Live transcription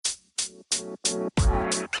Good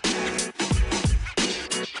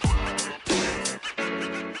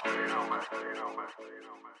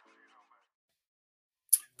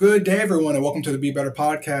day, everyone, and welcome to the Be Better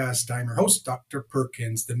Podcast. I'm your host, Dr.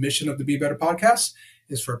 Perkins. The mission of the Be Better Podcast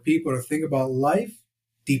is for people to think about life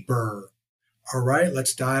deeper. All right,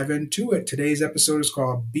 let's dive into it. Today's episode is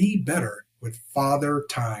called Be Better with Father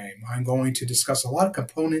Time. I'm going to discuss a lot of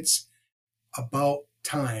components about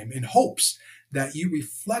time in hopes that you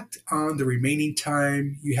reflect on the remaining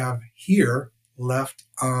time you have here left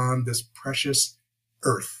on this precious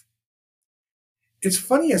earth. It's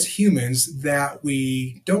funny as humans that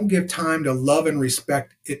we don't give time to love and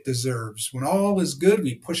respect it deserves. When all is good,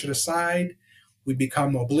 we push it aside, we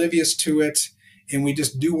become oblivious to it, and we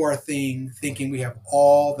just do our thing thinking we have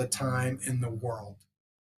all the time in the world.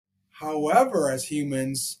 However, as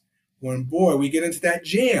humans, when we get into that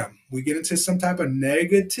jam, we get into some type of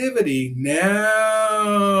negativity,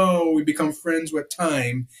 now we become friends with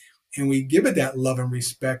time and we give it that love and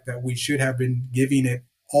respect that we should have been giving it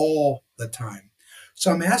all the time.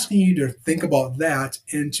 So I'm asking you to think about that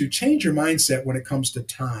and to change your mindset when it comes to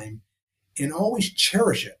time and always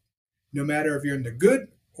cherish it, no matter if you're in the good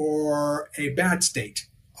or a bad state.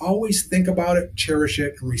 Always think about it, cherish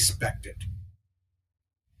it, and respect it.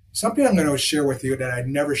 Something I'm going to share with you that I've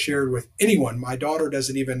never shared with anyone. My daughter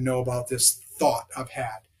doesn't even know about this thought I've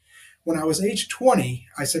had. When I was age 20,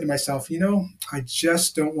 I said to myself, I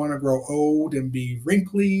just don't want to grow old and be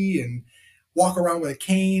wrinkly and walk around with a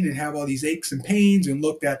cane and have all these aches and pains and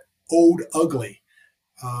look that old, ugly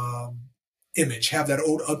image, have that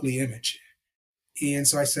old, ugly image. And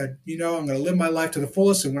so I said, I'm going to live my life to the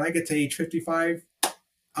fullest. And when I get to age 55,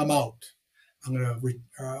 I'm out. I'm going to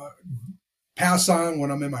pass on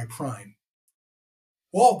when I'm in my prime.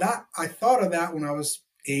 Well, I thought of that when I was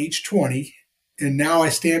age 20. And now I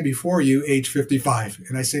stand before you, age 55.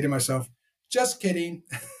 And I say to myself, just kidding.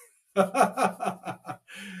 My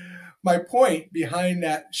point behind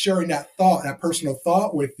that, sharing that thought, that personal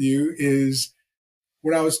thought with you is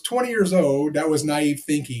when I was 20 years old, that was naive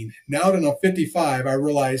thinking. Now that I'm 55, I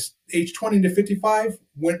realized age 20 to 55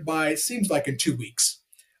 went by, it seems like in 2 weeks.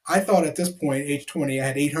 I thought at this point, age 20, I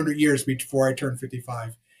had 800 years before I turned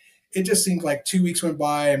 55. It just seemed like 2 weeks went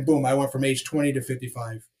by and boom, I went from age 20 to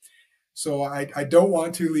 55. So I don't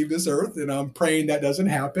want to leave this earth, and I'm praying that doesn't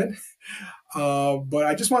happen. But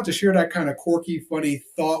I just want to share that kind of quirky, funny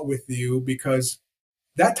thought with you because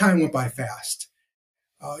that time went by fast.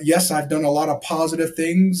 Yes, I've done a lot of positive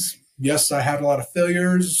things. Yes, I had a lot of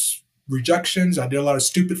failures, rejections. I did a lot of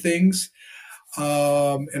stupid things.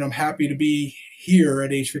 And I'm happy to be here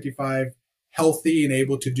at age 55, healthy and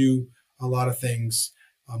able to do a lot of things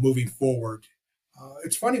moving forward.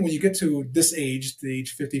 It's funny when you get to this age, the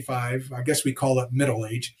age 55, I guess we call it middle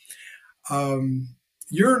age.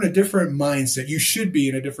 You're in a different mindset. You should be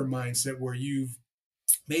in a different mindset where you've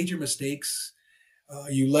made your mistakes.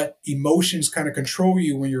 You let emotions kind of control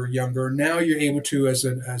you when you're younger. Now you're able to, as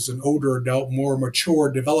an older adult, more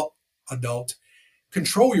mature, developed adult,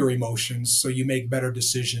 control your emotions so you make better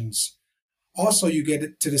decisions. Also, you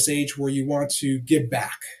get to this age where you want to give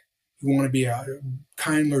back. You want to be a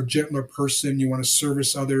kinder, gentler person. You want to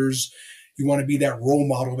service others. You want to be that role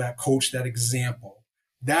model, that coach, that example.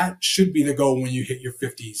 That should be the goal when you hit your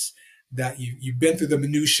 50s, that you've been through the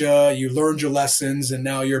minutia, you learned your lessons, and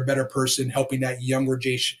now you're a better person helping that younger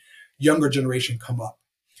generation come up.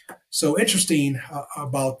 So interesting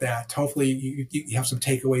about that. Hopefully you have some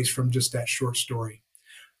takeaways from just that short story.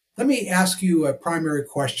 Let me ask you a primary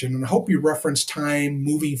question, and I hope you reference time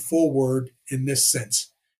moving forward in this sense.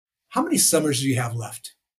 How many summers do you have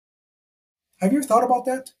left? Have you ever thought about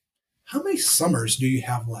that? How many summers do you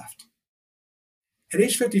have left? At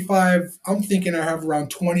age 55, I'm thinking I have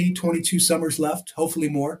around 20, 22 summers left, hopefully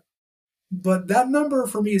more. But that number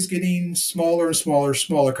for me is getting smaller and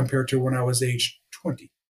smaller compared to when I was age 20.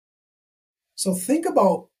 So think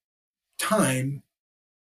about time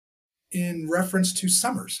in reference to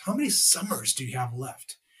summers. How many summers do you have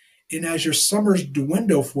left? And as your summers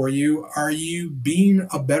dwindle for you, are you being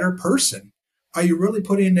a better person? Are you really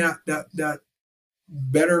putting that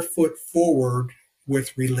better foot forward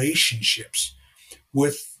with relationships,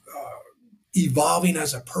 with evolving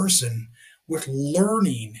as a person, with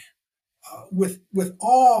learning, with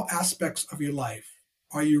all aspects of your life?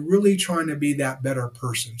 Are you really trying to be that better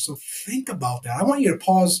person? So think about that. I want you to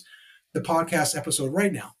pause the podcast episode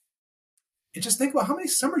right now and just think about how many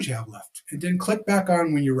summers you have left, and then click back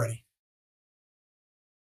on when you're ready.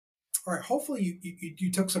 All right, hopefully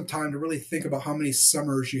you took some time to really think about how many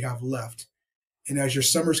summers you have left. And as your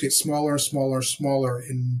summers get smaller and smaller and smaller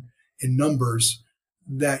in numbers,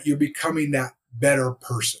 that you're becoming that better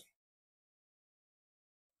person.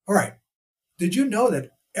 All right. Did you know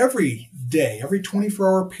that every day, every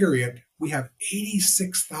 24-hour period, we have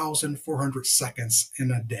 86,400 seconds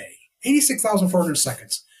in a day? 86,400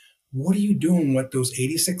 seconds. What are you doing with those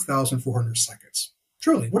 86,400 seconds?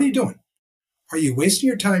 Truly, what are you doing? Are you wasting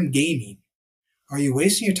your time gaming? Are you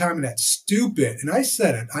wasting your time in that stupid, and I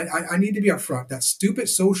said it, I need to be upfront, that stupid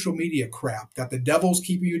social media crap that the devils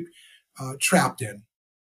keep you trapped in?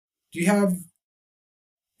 Do you have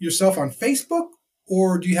yourself on Facebook,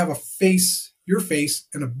 or do you have your face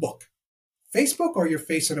in a book? Facebook or your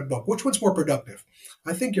face in a book? Which one's more productive?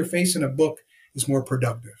 I think your face in a book is more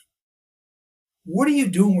productive. What are you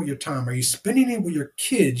doing with your time? Are you spending it with your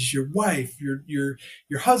kids, your wife, your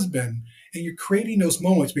husband, and you're creating those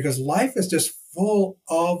moments? Because life is just full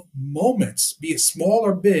of moments, be it small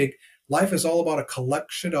or big. Life is all about a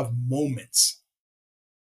collection of moments.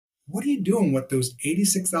 What are you doing with those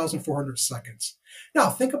 86,400 seconds? Now,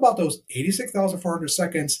 think about those 86,400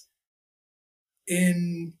 seconds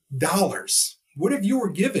in dollars. What if you were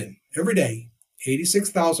given every day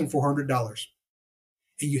 $86,400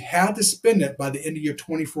 and you had to spend it by the end of your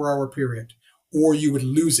 24-hour period, or you would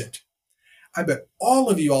lose it? I bet all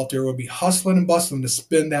of you out there would be hustling and bustling to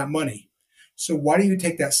spend that money. So why don't you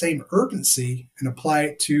take that same urgency and apply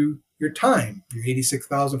it to your time, your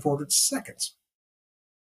 86,400 seconds?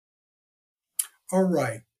 All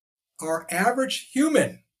right. Our average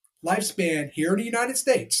human lifespan here in the United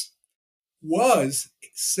States was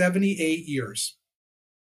 78 years.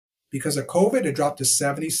 Because of COVID, it dropped to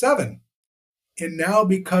 77. And now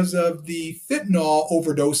because of the fentanyl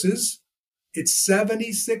overdoses, it's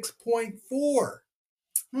 76.4.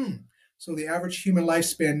 So the average human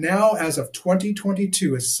lifespan now, as of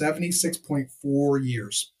 2022, is 76.4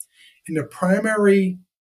 years. And the primary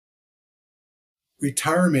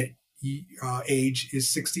retirement age is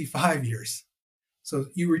 65 years. So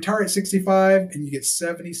you retire at 65 and you get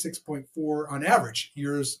 76.4 on average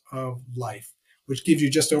years of life, which gives you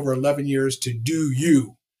just over 11 years to do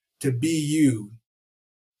you, to be you.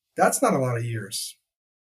 That's not a lot of years.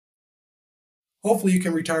 Hopefully you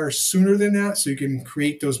can retire sooner than that so you can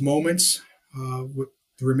create those moments with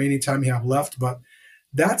the remaining time you have left. But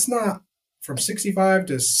that's not, from 65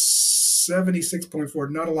 to 76.4,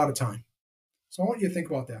 not a lot of time. So I want you to think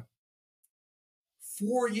about that.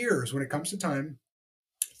 4 years when it comes to time,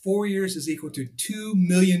 4 years is equal to 2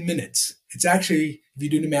 million minutes. It's actually, if you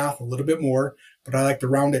do the math, a little bit more, but I like to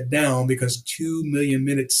round it down because 2 million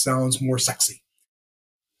minutes sounds more sexy.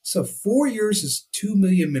 So 4 years is 2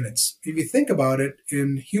 million minutes. If you think about it,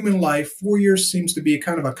 in human life, 4 years seems to be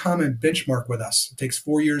kind of a common benchmark with us. It takes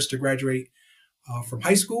 4 years to graduate from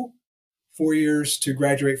high school, 4 years to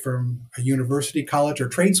graduate from a university, college, or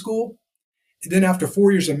trade school. And then after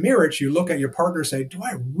 4 years of marriage, you look at your partner and say, do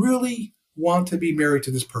I really want to be married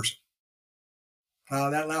to this person?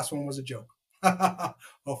 That last one was a joke.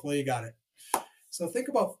 Hopefully you got it. So think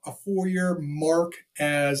about a 4-year mark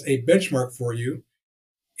as a benchmark for you.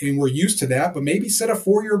 And we're used to that, but maybe set a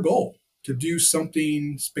 4-year goal to do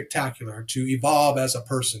something spectacular, to evolve as a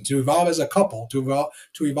person, to evolve as a couple, to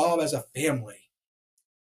evolve as a family.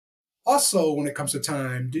 Also, when it comes to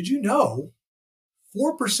time, did you know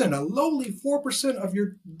 4%, a lowly 4% of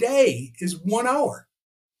your day is 1 hour?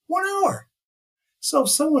 1 hour. So if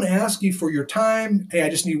someone asks you for your time, hey, I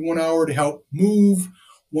just need 1 hour to help move,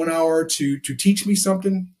 1 hour to teach me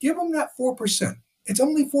something, give them that 4%. It's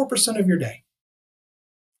only 4% of your day.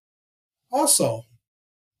 Also,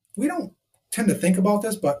 we don't tend to think about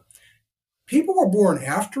this, but people were born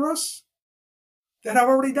after us that have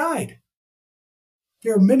already died.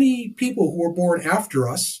 There are many people who were born after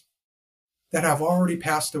us that have already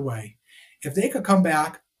passed away. If they could come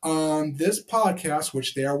back on this podcast,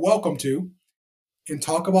 which they are welcome to, and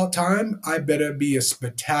talk about time, I bet it'd be a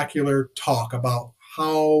spectacular talk about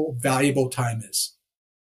how valuable time is.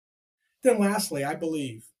 Then lastly, I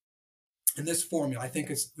believe in this formula. I think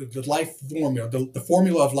it's the life formula, the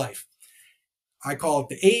formula of life. I call it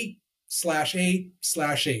the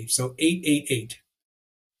 8/8/8. So 888.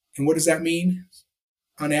 And what does that mean?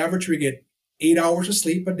 On average, we get 8 hours of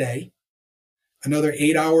sleep a day, another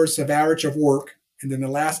 8 hours of average of work, and then the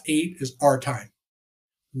last 8 is our time.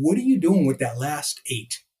 What are you doing with that last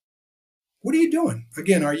 8? What are you doing?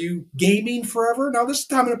 Again, are you gaming forever? Now, this is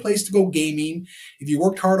time and a place to go gaming. If you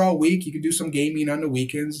worked hard all week, you can do some gaming on the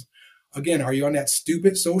weekends. Again, are you on that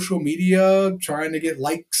stupid social media trying to get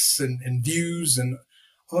likes and views and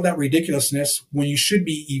all that ridiculousness when you should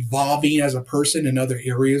be evolving as a person in other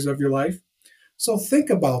areas of your life? So think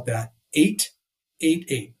about that.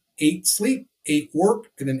 8/8/8. 8 sleep, 8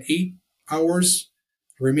 work, and then 8 hours.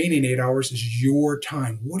 The remaining 8 hours is your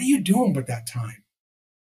time. What are you doing with that time?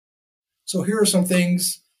 So here are some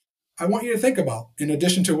things I want you to think about, in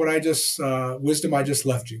addition to what wisdom I just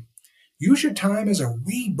left you. Use your time as a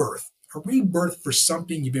rebirth for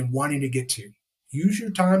something you've been wanting to get to. Use your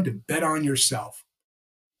time to bet on yourself.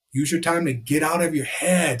 Use your time to get out of your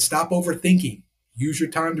head. Stop overthinking. Use your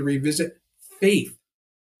time to revisit faith.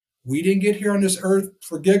 We didn't get here on this earth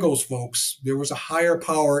for giggles, folks. There was a higher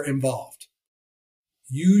power involved.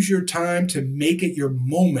 Use your time to make it your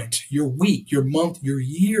moment, your week, your month, your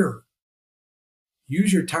year.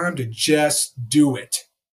 Use your time to just do it.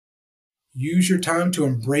 Use your time to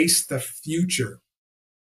embrace the future.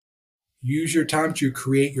 Use your time to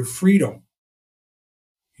create your freedom.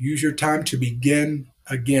 Use your time to begin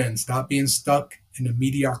again. Stop being stuck in the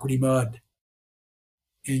mediocrity mud.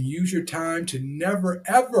 And use your time to never,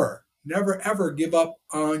 ever give up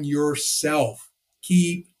on yourself.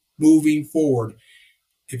 Keep moving forward.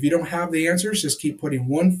 If you don't have the answers, just keep putting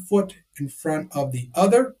one foot in front of the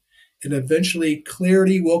other, and eventually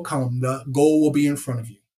clarity will come. The goal will be in front of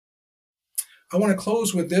you. I want to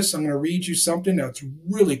close with this. I'm going to read you something that's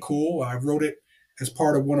really cool. I wrote it as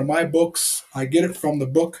part of one of my books. I get it from the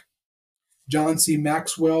book, John C.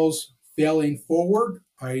 Maxwell's Failing Forward.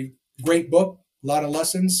 A great book, a lot of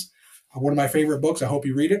lessons. One of my favorite books. I hope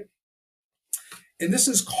you read it. And this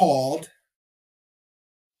is called,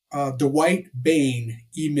 Dwight Bain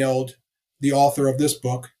emailed the author of this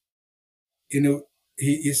book.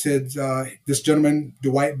 He said, this gentleman,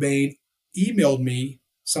 Dwight Bain, emailed me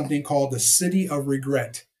something called The City of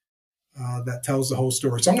Regret that tells the whole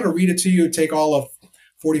story. So I'm going to read it to you. It'll take all of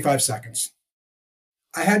 45 seconds.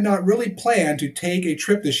 I had not really planned to take a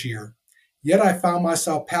trip this year, yet I found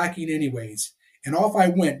myself packing anyways. And off I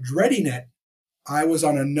went, dreading it. I was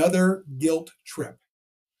on another guilt trip.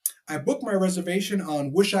 I booked my reservation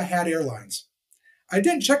on Wish I Had Airlines. I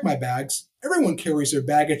didn't check my bags. Everyone carries their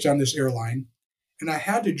baggage on this airline. And I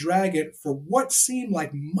had to drag it for what seemed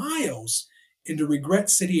like miles into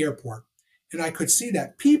Regret City Airport. And I could see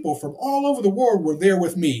that people from all over the world were there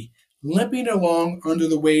with me, limping along under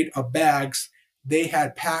the weight of bags they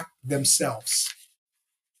had packed themselves.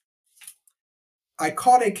 I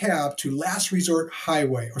caught a cab to Last Resort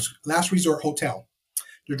Hotel,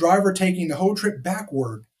 the driver taking the whole trip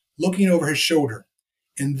backward, looking over his shoulder.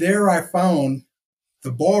 And there I found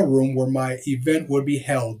the ballroom where my event would be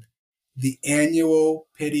held, the annual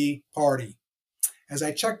pity party. As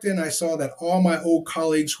I checked in, I saw that all my old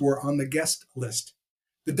colleagues were on the guest list.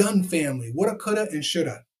 The Dunn family, woulda, coulda, and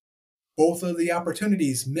shoulda. Both of the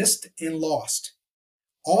opportunities missed and lost.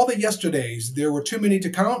 All the yesterdays, there were too many to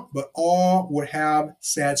count, but all would have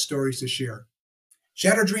sad stories to share.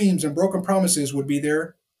 Shattered dreams and broken promises would be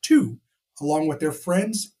there too, along with their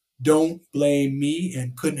friends. Don't blame me,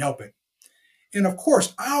 and couldn't help it. And of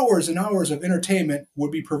course, hours and hours of entertainment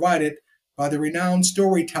would be provided by the renowned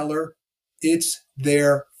storyteller. It's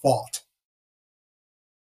their fault.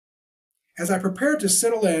 As I prepared to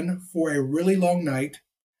settle in for a really long night,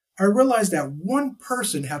 I realized that one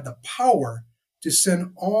person had the power to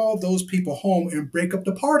send all those people home and break up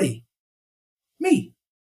the party. Me.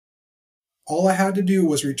 All I had to do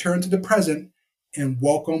was return to the present and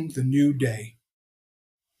welcome the new day.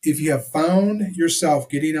 If you have found yourself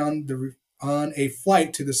getting on a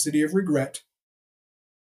flight to the City of Regret,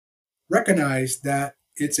 recognize that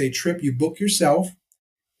it's a trip you book yourself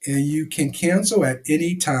and you can cancel at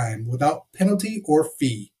any time without penalty or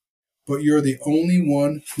fee, but you're the only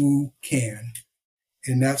one who can.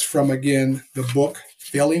 And that's from, again, the book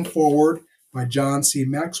Failing Forward by John C.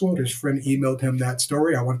 Maxwell. His friend emailed him that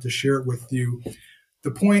story. I wanted to share it with you. The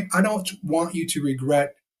point, I don't want you to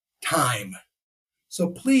regret time. So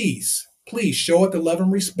please show it the love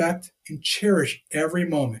and respect and cherish every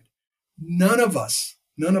moment. None of us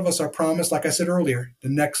are promised, like I said earlier, the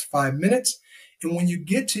next 5 minutes. And when you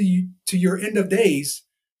get to your end of days,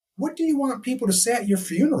 what do you want people to say at your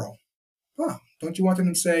funeral? Don't you want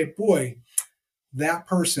them to say, boy, that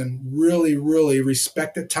person really, really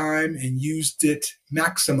respected time and used it,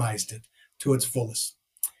 maximized it to its fullest.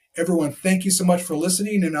 Everyone, thank you so much for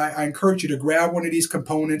listening. And I encourage you to grab one of these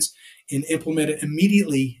components and implement it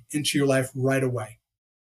immediately into your life right away.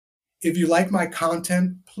 If you like my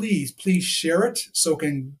content, please share it so it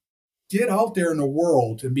can get out there in the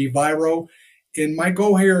world and be viral. And my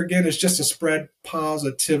goal here, again, is just to spread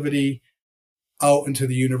positivity out into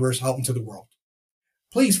the universe, out into the world.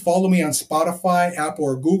 Please follow me on Spotify, Apple,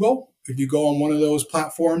 or Google. If you go on one of those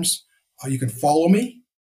platforms, you can follow me.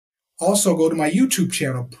 Also, go to my YouTube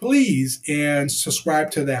channel, please, and subscribe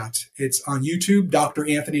to that. It's on YouTube, Dr.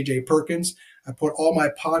 Anthony J. Perkins. I put all my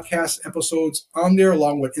podcast episodes on there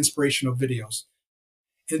along with inspirational videos.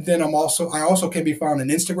 And then I also can be found on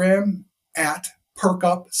Instagram at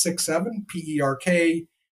Perkup67,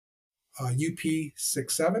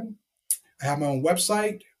 UP67. I have my own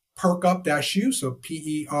website, perkup-u, so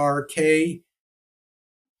P-E-R-K,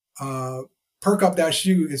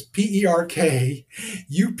 perkup-u is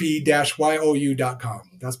PERKUP-YOU.com.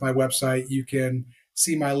 That's my website. You can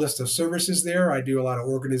see my list of services there. I do a lot of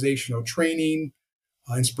organizational training,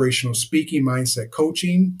 inspirational speaking, mindset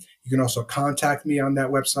coaching. You can also contact me on that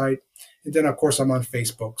website. And then, of course, I'm on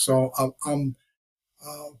Facebook. So I'm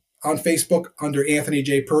on Facebook under Anthony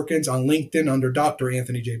J. Perkins, on LinkedIn under Dr.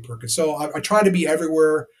 Anthony J. Perkins. So I try to be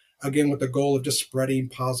everywhere, again, with the goal of just spreading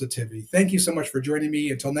positivity. Thank you so much for joining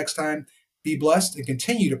me. Until next time, be blessed and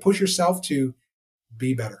continue to push yourself to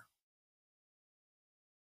be better.